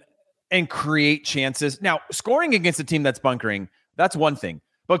team and create chances? Now, scoring against a team that's bunkering, that's one thing.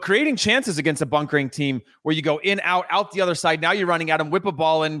 But creating chances against a bunkering team where you go in, out the other side, now you're running at them, whip a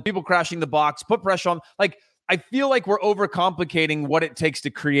ball in, people crashing the box, put pressure on, like, I feel like we're overcomplicating what it takes to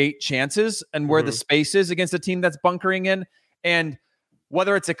create chances and where the space is against a team that's bunkering in. And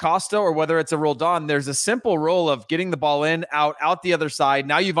whether it's Acosta or whether it's a Roldan, there's a simple role of getting the ball in, out the other side.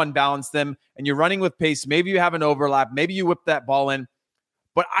 Now you've unbalanced them and you're running with pace. Maybe you have an overlap. Maybe you whip that ball in.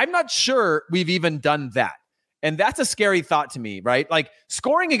 But I'm not sure we've even done that. And that's a scary thought to me, right? Like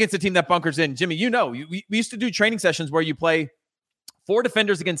scoring against a team that bunkers in. Jimmy, we used to do training sessions where you play 4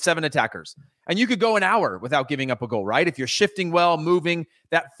 defenders against 7 attackers. And you could go an hour without giving up a goal, right? If you're shifting well, moving,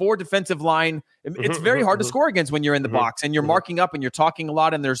 that 4 defensive line, it's very hard to score against when you're in the box and you're marking up and you're talking a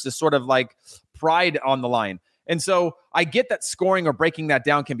lot and there's this sort of like pride on the line. And so I get that scoring or breaking that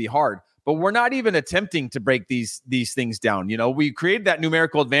down can be hard. but we're not even attempting to break these things down. You know, we created that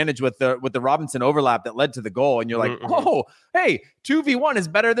numerical advantage with the Robinson overlap that led to the goal, and you're like, oh, hey, 2v1 is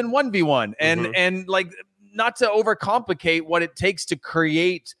better than 1v1, and like, not to overcomplicate what it takes to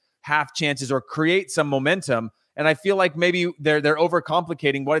create half chances or create some momentum. And I feel like maybe they're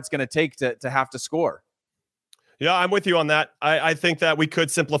overcomplicating what it's going to take to have to score. Yeah, I'm with you on that. I think that we could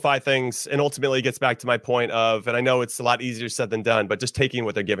simplify things, and ultimately it gets back to my point of, and I know it's a lot easier said than done, but just taking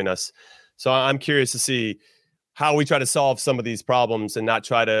what they're giving us. So I'm curious to see how we try to solve some of these problems and not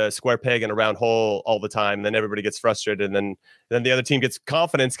try to square peg in a round hole all the time. And then everybody gets frustrated, and then the other team gets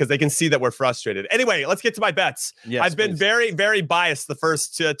confidence because they can see that we're frustrated. Anyway, let's get to my bets. Yes, I've been very, very biased the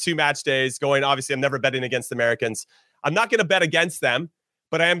first two match days going. Obviously, I'm never betting against Americans. I'm not going to bet against them,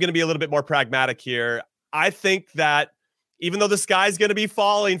 but I am going to be a little bit more pragmatic here. I think that even though the sky's going to be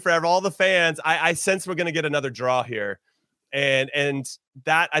falling for all the fans, I sense we're going to get another draw here. And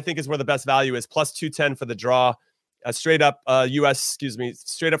that, I think, is where the best value is. Plus 210 for the draw. Straight up for the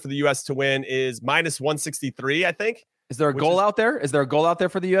U.S. to win is minus 163, I think. Is there a goal out there? Is there a goal out there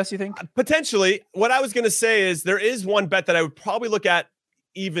for the U.S., you think? Potentially. What I was going to say is there is one bet that I would probably look at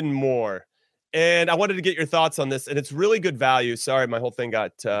even more. And I wanted to get your thoughts on this. And it's really good value. Sorry, my whole thing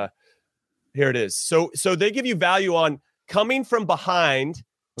got... here it is. So they give you value on coming from behind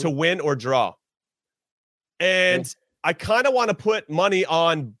to win or draw. And I kind of want to put money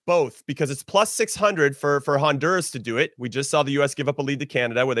on both because it's plus 600 for Honduras to do it. We just saw the U.S. give up a lead to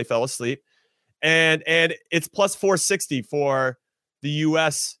Canada where they fell asleep. And it's plus 460 for the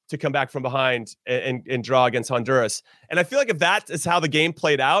U.S. to come back from behind and draw against Honduras. And I feel like if that is how the game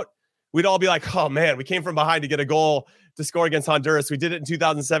played out, we'd all be like, oh, man, we came from behind to get a goal to score against Honduras. We did it in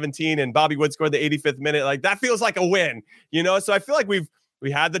 2017, and Bobby Wood scored the 85th minute. Like, that feels like a win, you know? So I feel like we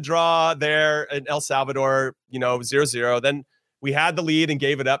had the draw there in El Salvador, 0-0. Then we had the lead and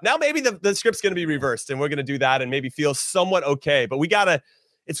gave it up. Now maybe the script's going to be reversed, and we're going to do that and maybe feel somewhat okay. But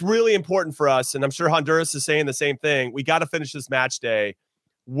it's really important for us, and I'm sure Honduras is saying the same thing. We got to finish this match day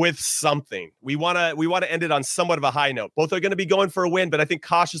with something. We want to end it on somewhat of a high note. Both are going to be going for a win, but I think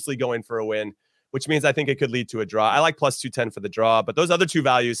cautiously going for a win, which means I think it could lead to a draw. I like plus 210 for the draw, but those other two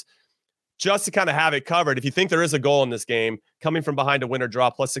values, just to kind of have it covered, if you think there is a goal in this game, coming from behind to win or draw,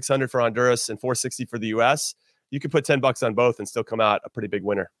 plus 600 for Honduras and 460 for the U.S., you could put $10 on both and still come out a pretty big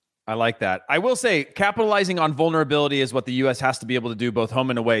winner. I like that. I will say capitalizing on vulnerability is what the U.S. has to be able to do both home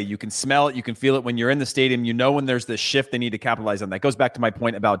and away. You can smell it. You can feel it when you're in the stadium. You know when there's this shift, they need to capitalize on that. Goes back to my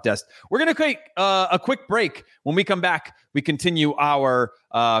point about Dest. We're going to take a quick break. When we come back, we continue our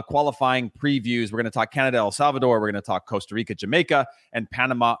qualifying previews. We're going to talk Canada, El Salvador. We're going to talk Costa Rica, Jamaica, and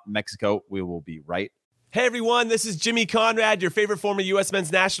Panama, Mexico. We will be right. Hey, everyone. This is Jimmy Conrad, your favorite former U.S.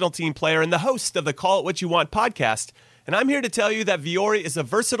 men's national team player and the host of the Call It What You Want podcast. And I'm here to tell you that Vuori is a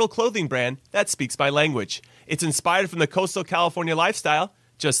versatile clothing brand that speaks my language. It's inspired from the coastal California lifestyle,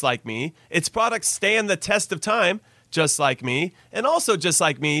 just like me. Its products stand the test of time, just like me. And also just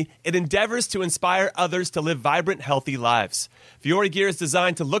like me, it endeavors to inspire others to live vibrant, healthy lives. Vuori gear is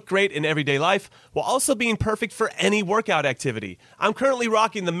designed to look great in everyday life while also being perfect for any workout activity. I'm currently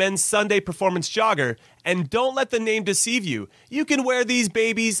rocking the men's Sunday Performance Jogger, and don't let the name deceive you. You can wear these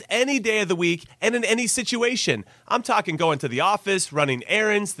babies any day of the week and in any situation. I'm talking going to the office, running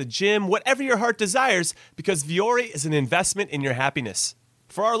errands, the gym, whatever your heart desires, because Vuori is an investment in your happiness.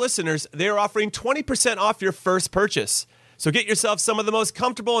 For our listeners, they are offering 20% off your first purchase. So get yourself some of the most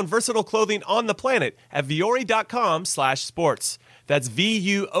comfortable and versatile clothing on the planet at vuori.com/sports. That's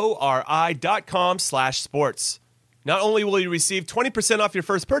VUORI.com/sports. Not only will you receive 20% off your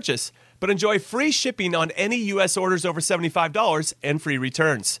first purchase, but enjoy free shipping on any U.S. orders over $75 and free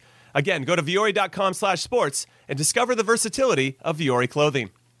returns. Again, go to vuori.com/sports and discover the versatility of Vuori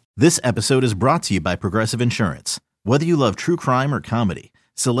clothing. This episode is brought to you by Progressive Insurance. Whether you love true crime or comedy,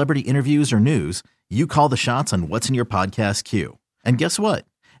 celebrity interviews or news, you call the shots on what's in your podcast queue. And guess what?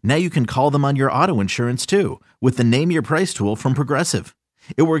 Now you can call them on your auto insurance too with the Name Your Price tool from Progressive.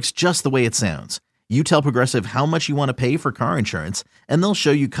 It works just the way it sounds. You tell Progressive how much you want to pay for car insurance, and they'll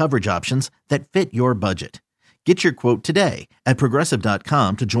show you coverage options that fit your budget. Get your quote today at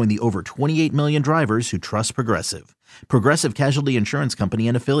Progressive.com to join the over 28 million drivers who trust Progressive. Progressive Casualty Insurance Company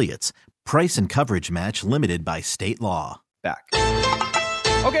and Affiliates. Price and coverage match limited by state law. Back.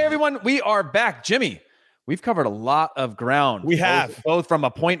 Okay, everyone, we are back. Jimmy, we've covered a lot of ground. We have. Both from a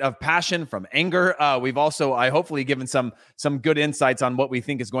point of passion, from anger. We've also, hopefully given some good insights on what we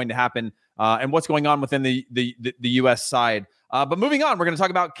think is going to happen and what's going on within the U.S. side. But moving on, we're going to talk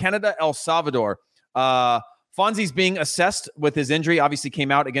about Canada, El Salvador. Fonzie's being assessed with his injury. Obviously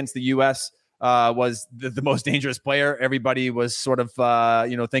came out against the U.S. was the most dangerous player. Everybody was sort of,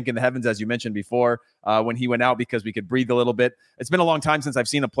 thinking the heavens, as you mentioned before, when he went out, because we could breathe a little bit. It's been a long time since I've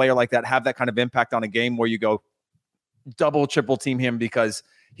seen a player like that have that kind of impact on a game where you go double, triple team him because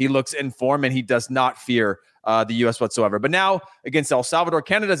he looks in form and he does not fear the U.S. whatsoever. But now against El Salvador,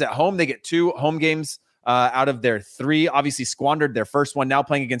 Canada's at home. They get 2 home games out of their 3, obviously squandered their first one, now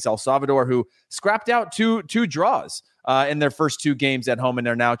playing against El Salvador, who scrapped out two draws in their first 2 games at home, and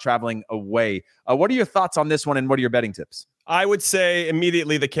they're now traveling away. What are your thoughts on this one, and what are your betting tips? I would say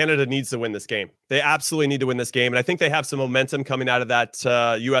immediately that Canada needs to win this game. They absolutely need to win this game. And I think they have some momentum coming out of that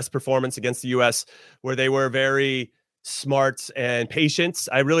U.S. performance against the U.S., where they were very smart and patient.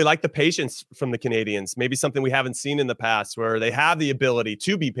 I really like the patience from the Canadians. Maybe something we haven't seen in the past, where they have the ability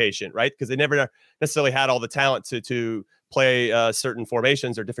to be patient, right? Because they never necessarily had all the talent to play certain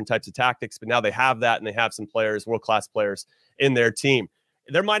formations or different types of tactics, but now they have that, and they have some players, world-class players in their team.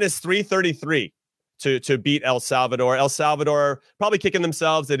 They're minus 333 to beat El Salvador. El Salvador probably kicking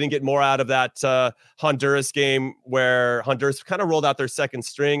themselves. They didn't get more out of that Honduras game, where Honduras kind of rolled out their second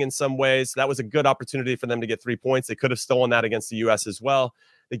string in some ways. That was a good opportunity for them to get 3 points. They could have stolen that against the U.S. as well.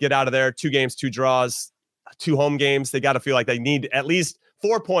 They get out of there, 2 games, 2 draws, 2 home games. They got to feel like they need at least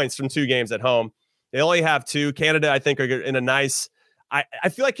 4 points from 2 games at home. They only have 2. Canada, I think, are in a nice – I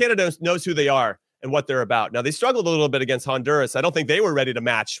feel like Canada knows who they are and what they're about. Now, they struggled a little bit against Honduras. I don't think they were ready to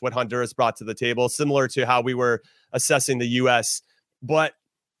match what Honduras brought to the table, similar to how we were assessing the U.S. But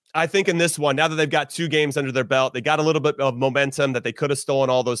I think in this one, now that they've got 2 games under their belt, they got a little bit of momentum that they could have stolen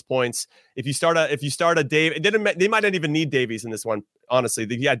all those points. If you start a Dave, they might not even need Davies in this one, honestly.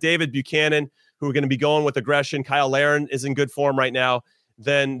 You got David Buchanan, who are going to be going with aggression. Kyle Larin is in good form right now.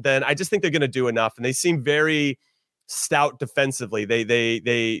 Then I just think they're going to do enough, and they seem very stout defensively.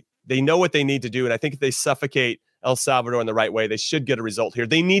 They know what they need to do, and I think if they suffocate El Salvador in the right way, they should get a result here.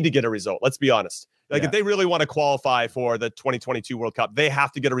 They need to get a result. Let's be honest. If they really want to qualify for the 2022 World Cup, they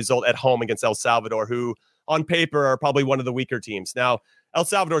have to get a result at home against El Salvador, who on paper are probably one of the weaker teams. Now, El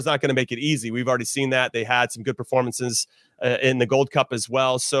Salvador is not going to make it easy. We've already seen that. They had some good performances in the Gold Cup as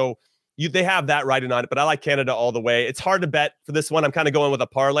well. So they have that riding on it, but I like Canada all the way. It's hard to bet for this one. I'm kind of going with a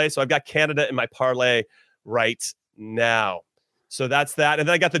parlay. So I've got Canada in my parlay right now. So that's that. And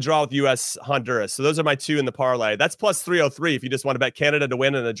then I got the draw with U.S. Honduras. So those are my 2 in the parlay. That's plus 303. If you just want to bet Canada to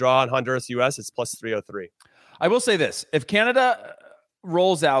win and a draw on Honduras U.S., it's plus 303. I will say this. If Canada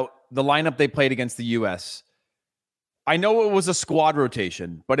rolls out the lineup they played against the U.S., I know it was a squad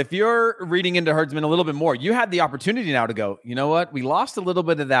rotation, but if you're reading into Herdsman a little bit more, you had the opportunity now to go, you know what? We lost a little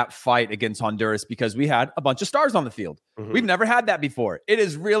bit of that fight against Honduras because we had a bunch of stars on the field. Mm-hmm. We've never had that before. It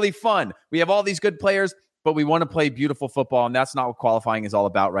is really fun. We have all these good players, but we want to play beautiful football, and that's not what qualifying is all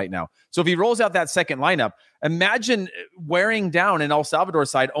about right now. So if he rolls out that second lineup, imagine wearing down an El Salvador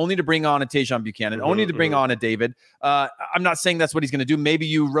side only to bring on a Tajon Buchanan, only to bring on a David. I'm not saying that's what he's going to do. Maybe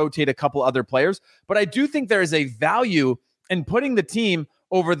you rotate a couple other players, but I do think there is a value in putting the team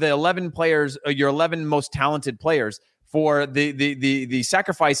over the 11 players, your 11 most talented players, for the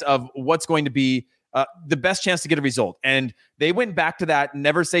sacrifice of what's going to be the best chance to get a result. And they went back to that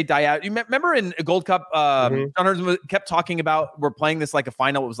never say die out. You remember in a Gold Cup, John Herdsman kept talking about, we're playing this like a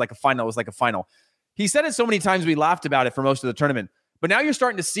final. It was like a final. It was like a final. He said it so many times we laughed about it for most of the tournament. But now you're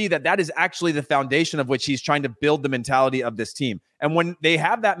starting to see that is actually the foundation of which he's trying to build the mentality of this team. And when they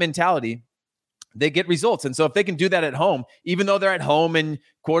have that mentality, they get results. And so if they can do that at home, even though they're at home and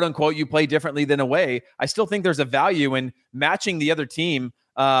quote unquote, you play differently than away, I still think there's a value in matching the other team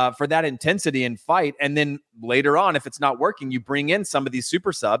for that intensity and fight. And then later on, if it's not working, you bring in some of these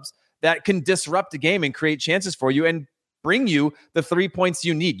super subs that can disrupt the game and create chances for you and bring you the 3 points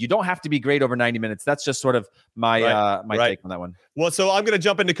you need. You don't have to be great over 90 minutes. That's just sort of my take on that one. Well, so I'm going to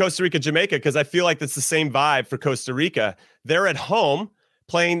jump into Costa Rica, Jamaica, because I feel like that's the same vibe for Costa Rica. They're at home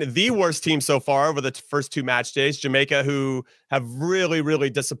playing the worst team so far over the first 2 match days, Jamaica, who have really, really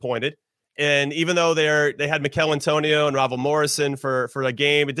disappointed. And even though they had Mikel Antonio and Ravel Morrison for a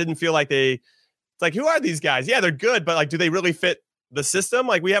game, it didn't feel like it's like, who are these guys? Yeah, they're good, but like, do they really fit the system?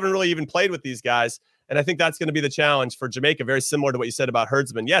 Like, we haven't really even played with these guys. And I think that's going to be the challenge for Jamaica, very similar to what you said about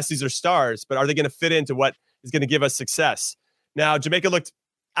Herdsman. Yes, these are stars, but are they going to fit into what is going to give us success? Now, Jamaica looked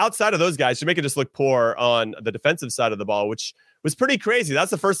outside of those guys. Jamaica just looked poor on the defensive side of the ball, which was pretty crazy. That's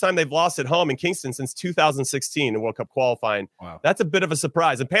the first time they've lost at home in Kingston since 2016 in World Cup qualifying. Wow. That's a bit of a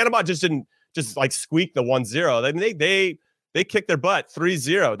surprise. And Panama just didn't like squeak the 1-0. They kicked their butt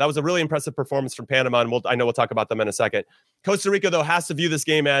 3-0. That was a really impressive performance from Panama, and I know we'll talk about them in a second. Costa Rica, though, has to view this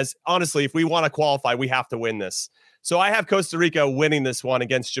game as, honestly, if we want to qualify, we have to win this. So I have Costa Rica winning this one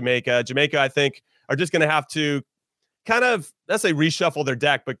against Jamaica. Jamaica, I think, are just going to have to kind of, let's say, reshuffle their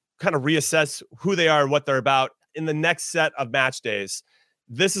deck, but kind of reassess who they are and what they're about in the next set of match days.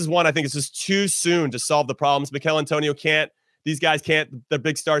 This is one I think is just too soon to solve the problems. Mikel Antonio these guys can't, the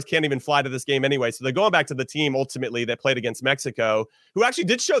big stars can't even fly to this game anyway. So they're going back to the team ultimately that played against Mexico, who actually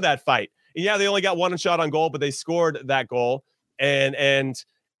did show that fight. And yeah, they only got one shot on goal, but they scored that goal. And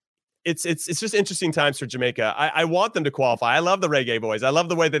it's just interesting times for Jamaica. I want them to qualify. I love the Reggae Boys. I love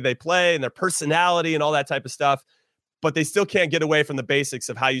the way that they play and their personality and all that type of stuff. But they still can't get away from the basics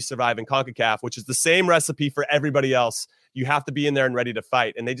of how you survive in CONCACAF, which is the same recipe for everybody else. You have to be in there and ready to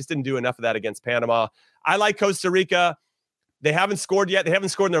fight. And they just didn't do enough of that against Panama. I like Costa Rica. They haven't scored yet. They haven't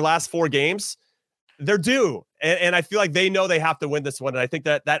scored in their last 4 games. They're due. And I feel like they know they have to win this one. And I think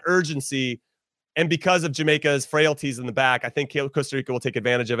that urgency, and because of Jamaica's frailties in the back, I think Costa Rica will take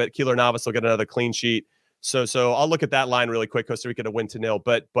advantage of it. Keylor Navas will get another clean sheet. So I'll look at that line really quick. Costa Rica to win 2-0.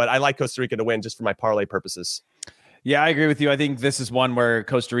 But I like Costa Rica to win just for my parlay purposes. Yeah, I agree with you. I think this is one where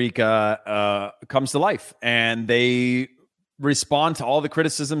Costa Rica comes to life, and they respond to all the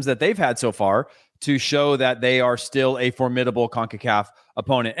criticisms that they've had so far to show that they are still a formidable CONCACAF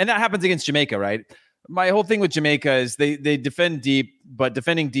opponent. And that happens against Jamaica, right? My whole thing with Jamaica is they defend deep, but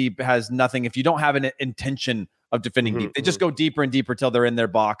defending deep has nothing if you don't have an intention of defending deep. They just go deeper and deeper till they're in their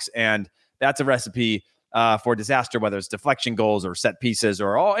box, and that's a recipe for disaster, whether it's deflection goals or set pieces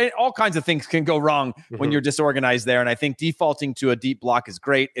or all kinds of things can go wrong when you're disorganized there. And I think defaulting to a deep block is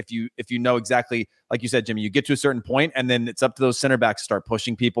great if you know exactly, like you said, Jimmy, you get to a certain point and then it's up to those center backs to start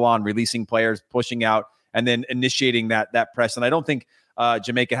pushing people on, releasing players, pushing out, and then initiating that press. And I don't think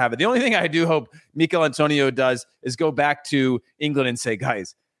Jamaica have it. The only thing I do hope Mikel Antonio does is go back to England and say,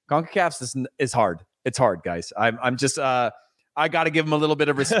 guys, CONCACAF is hard. It's hard, guys. I'm just I got to give them a little bit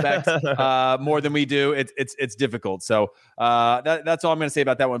of respect more than we do. It's difficult. So that's all I'm going to say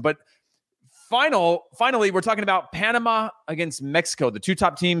about that one. But finally, we're talking about Panama against Mexico. The 2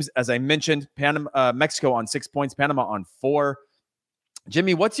 top teams, as I mentioned, Mexico on 6 points, Panama on 4.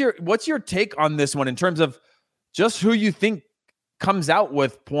 Jimmy, what's your take on this one in terms of just who you think comes out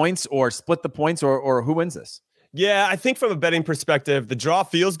with points or split the points or who wins this? Yeah, I think from a betting perspective, the draw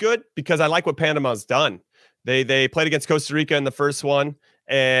feels good because I like what Panama's done. They played against Costa Rica in the first one,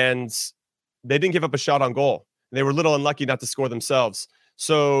 and they didn't give up a shot on goal. They were a little unlucky not to score themselves.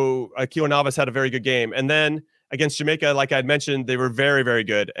 So Keylor Navas had a very good game. And then against Jamaica, like I had mentioned, they were very, very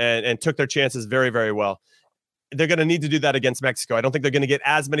good and took their chances very, very well. They're going to need to do that against Mexico. I don't think they're going to get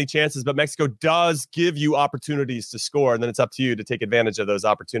as many chances, but Mexico does give you opportunities to score, and then it's up to you to take advantage of those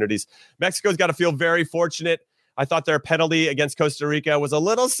opportunities. Mexico's got to feel very fortunate. I thought their penalty against Costa Rica was a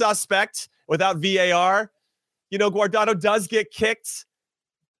little suspect without VAR. You know, Guardado does get kicked,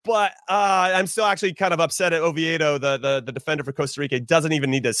 but I'm still actually kind of upset at Oviedo, the defender for Costa Rica. He doesn't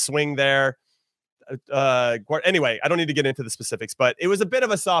even need to swing there. Anyway, I don't need to get into the specifics, but it was a bit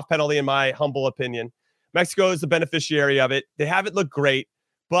of a soft penalty in my humble opinion. Mexico is the beneficiary of it. They haven't looked great,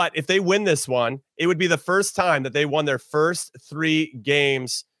 but if they win this one, it would be the first time that they won their first 3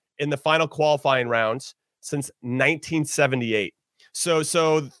 games in the final qualifying round since 1978.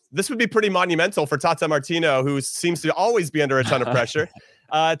 So this would be pretty monumental for Tata Martino, who seems to always be under a ton of pressure,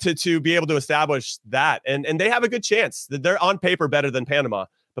 to be able to establish that. And they have a good chance. They're on paper better than Panama.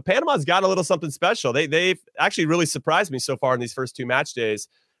 But Panama's got a little something special. They've actually really surprised me so far in these first 2 match days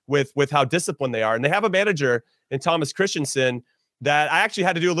with how disciplined they are. And they have a manager in Thomas Christensen that I actually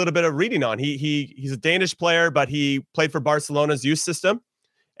had to do a little bit of reading on. He's a Danish player, but he played for Barcelona's youth system.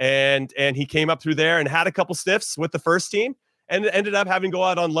 And he came up through there and had a couple stiffs with the first team. And ended up having to go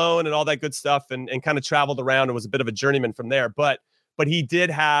out on loan and all that good stuff and kind of traveled around and was a bit of a journeyman from there. But he did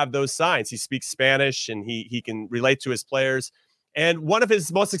have those signs. He speaks Spanish and he can relate to his players. And one of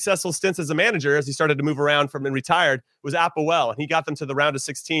his most successful stints as a manager, as he started to move around from and retired, was Apoel. And he got them to the round of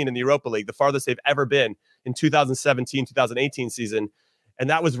 16 in the Europa League, the farthest they've ever been in 2017, 2018 season. And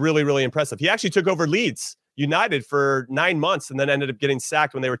that was really, really impressive. He actually took over Leeds United for 9 months and then ended up getting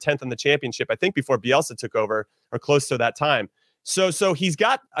sacked when they were 10th in the championship, I think before Bielsa took over or close to that time. So he's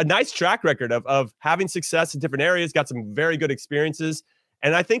got a nice track record of having success in different areas, got some very good experiences.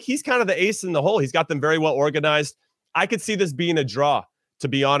 And I think he's kind of the ace in the hole. He's got them very well organized. I could see this being a draw, to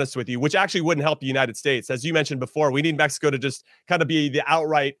be honest with you, which actually wouldn't help the United States. As you mentioned before, we need Mexico to just kind of be the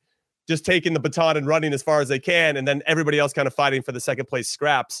outright, just taking the baton and running as far as they can. And then everybody else kind of fighting for the second place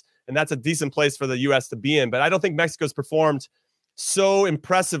scraps. And that's a decent place for the U.S. to be in. But I don't think Mexico's performed so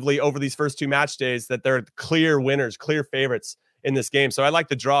impressively over these first 2 match days that they're clear winners, clear favorites in this game. So I like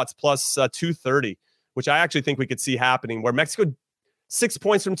the draw. It's plus 230, which I actually think we could see happening, where Mexico 6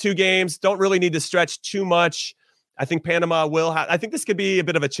 points from 2 games, don't really need to stretch too much. I think Panama will have. I think this could be a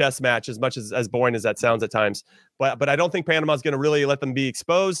bit of a chess match, as much as boring as that sounds at times. But I don't think Panama is going to really let them be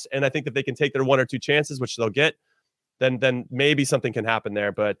exposed. And I think if they can take their 1 or 2 chances, which they'll get, then maybe something can happen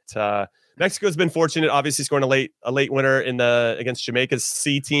there. But Mexico's been fortunate, obviously scoring a late winner against Jamaica's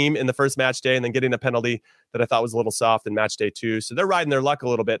C team in the first match day, and then getting a penalty that I thought was a little soft in match day 2. So they're riding their luck a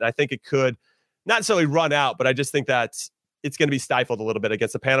little bit. And I think it could not necessarily run out, but I just think that it's going to be stifled a little bit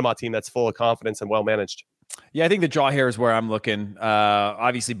against a Panama team that's full of confidence and well managed. Yeah, I think the draw here is where I'm looking.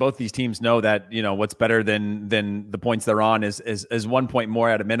 Obviously, both these teams know that what's better than the points they're on is 1 point more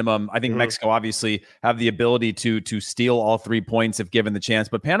at a minimum. I think Mexico obviously have the ability to steal all 3 points if given the chance,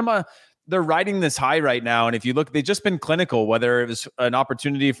 but Panama, they're riding this high right now. And if you look, they've just been clinical, whether it was an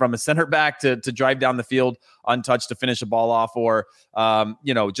opportunity from a center back to drive down the field untouched to finish a ball off, or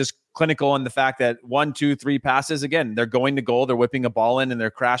just clinical in the fact that 1, 2, 3 passes, again, they're going to goal, they're whipping a ball in, and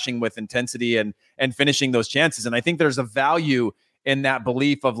they're crashing with intensity and finishing those chances. And I think there's a value in that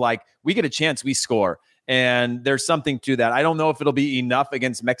belief of like, we get a chance, we score. And there's something to that. I don't know if it'll be enough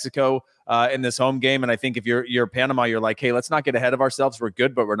against Mexico in this home game. And I think if you're Panama, you're like, hey, let's not get ahead of ourselves. We're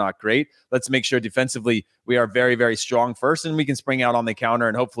good, but we're not great. Let's make sure defensively we are very, very strong first, and we can spring out on the counter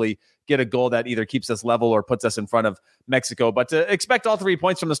and hopefully get a goal that either keeps us level or puts us in front of Mexico. But to expect all 3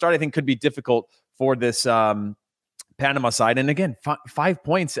 points from the start, I think could be difficult for this Panama side. And again, 5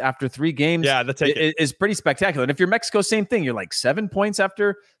 points after 3 games is pretty spectacular. And if you're Mexico, same thing. You're like 7 points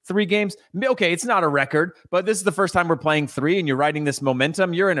after 3 games. Okay, it's not a record, but this is the first time we're playing 3 and you're riding this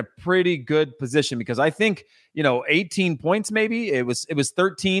momentum. You're in a pretty good position, because I think, 18 points maybe. It was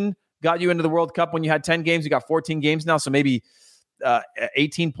 13 got you into the World Cup when you had 10 games. You got 14 games now, so maybe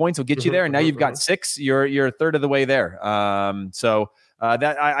 18 points will get you there. And now you've got 6. You're a third of the way there.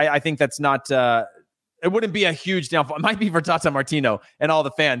 That I think that's not it wouldn't be a huge downfall. It might be for Tata Martino and all the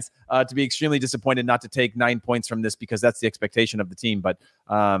fans to be extremely disappointed not to take 9 points from this, because that's the expectation of the team. But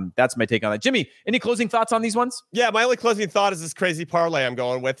that's my take on that. Jimmy, any closing thoughts on these ones? Yeah, my only closing thought is this crazy parlay I'm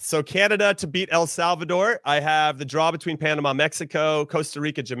going with. So Canada to beat El Salvador. I have the draw between Panama, Mexico, Costa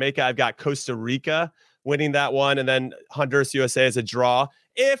Rica, Jamaica. I've got Costa Rica winning that one, and then Honduras, USA as a draw.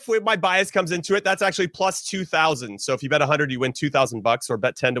 If my bias comes into it, that's actually plus 2,000. So if you bet 100, you win $2,000, or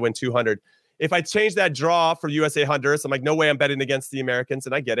bet 10 to win 200. If I change that draw for USA Honduras, I'm like, no way I'm betting against the Americans,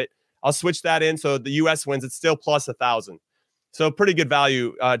 and I get it. I'll switch that in. So the US wins, it's still plus 1,000. So pretty good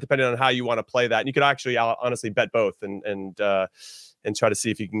value, depending on how you want to play that. And you could actually honestly bet both and try to see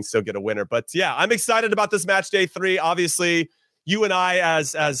if you can still get a winner. But yeah, I'm excited about this match day 3. Obviously, you and I,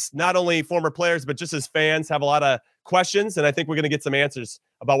 as not only former players, but just as fans, have a lot of questions. And I think we're going to get some answers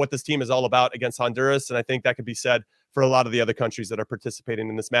about what this team is all about against Honduras. And I think that could be said for a lot of the other countries that are participating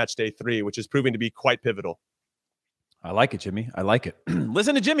in this match day 3, which is proving to be quite pivotal. I like it, Jimmy. I like it.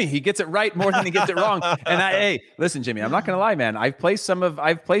 Listen to Jimmy. He gets it right more than he gets it wrong. And hey, listen, Jimmy, I'm not going to lie, man. I've placed some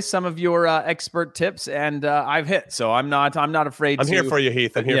of your expert tips, and I've hit. So I'm not afraid. I'm here for you,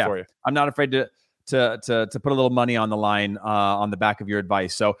 Heath. I'm here for you. I'm not afraid to put a little money on the line on the back of your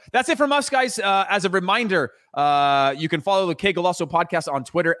advice. So that's it from us, guys. As a reminder, you can follow the Qué Golazo podcast on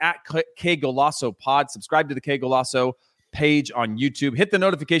Twitter at Qué Golazo Pod. Subscribe to the Qué Golazo page on YouTube. Hit the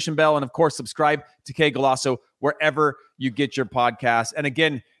notification bell, and of course, subscribe to Qué Golazo wherever you get your podcasts. And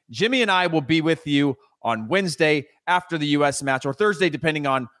again, Jimmy and I will be with you on Wednesday after the U.S. match, or Thursday, depending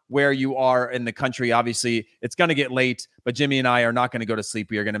on where you are in the country. Obviously, it's going to get late, but Jimmy and I are not going to go to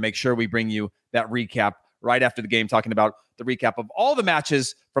sleep. We are going to make sure we bring you that recap right after the game, talking about the recap of all the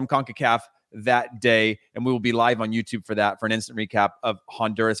matches from CONCACAF that day. And we will be live on YouTube for that, for an instant recap of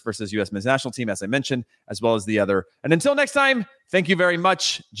Honduras versus U.S. men's national team, as I mentioned, as well as the other. And until next time, thank you very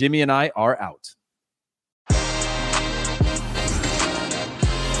much. Jimmy and I are out.